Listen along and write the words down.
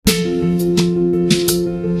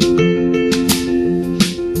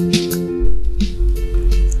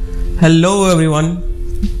Hello everyone,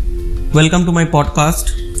 welcome to my podcast.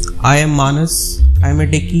 I am Manash. I am a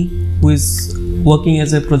techie who is working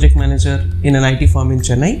as a project manager in an IT firm in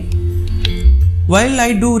Chennai. While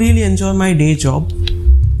I do really enjoy my day job,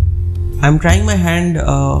 I am trying my hand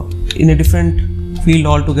in a different field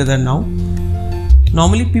altogether now.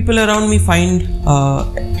 Normally people around me find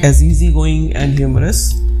as easygoing and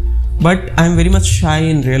humorous, but I am very much shy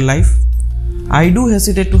in real life. I do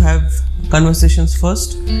hesitate to have conversations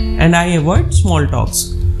first and I avoid small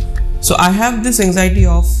talks. So I have this anxiety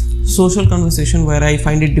of social conversation where I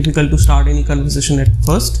find it difficult to start any conversation at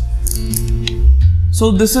first.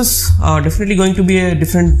 So this is definitely going to be a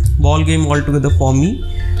different ball game altogether for me,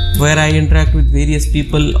 where I interact with various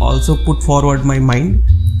people, also put forward my mind.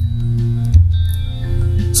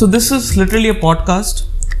 So this is literally a podcast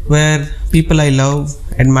where people I love,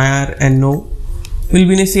 admire and know will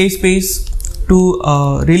be in a safe space to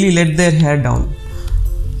really let their hair down.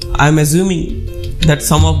 I'm assuming that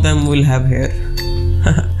some of them will have hair.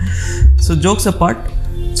 So jokes apart,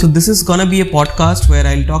 so this is gonna be a podcast where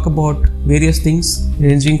I'll talk about various things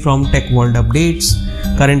ranging from tech world updates,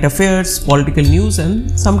 current affairs, political news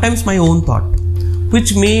and sometimes my own thought,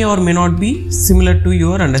 which may or may not be similar to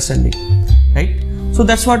your understanding, right? So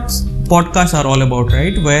that's what podcasts are all about,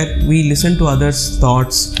 right? Where we listen to others'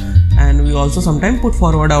 thoughts and we also sometimes put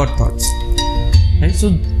forward our thoughts. Right,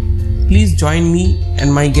 so please join me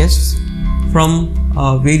and my guests from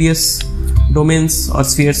various domains or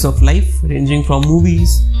spheres of life, ranging from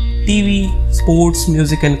movies, TV, sports,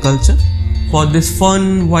 music and culture, for this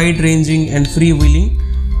fun, wide-ranging and freewheeling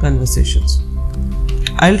conversations.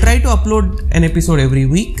 I'll try to upload an episode every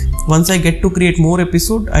week. Once I get to create more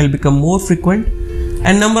episodes, I'll become more frequent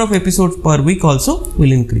and number of episodes per week also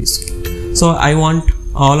will increase. So I want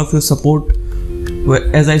all of your support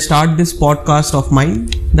as I start this podcast of mine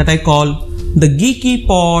that I call the Geeky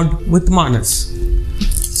Pod with Manash.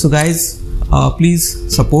 So guys,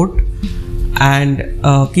 please support and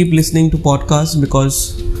keep listening to podcasts,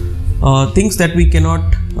 because things that we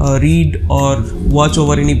cannot read or watch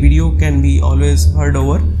over any video can be always heard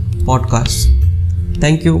over podcasts.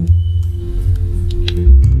 Thank you.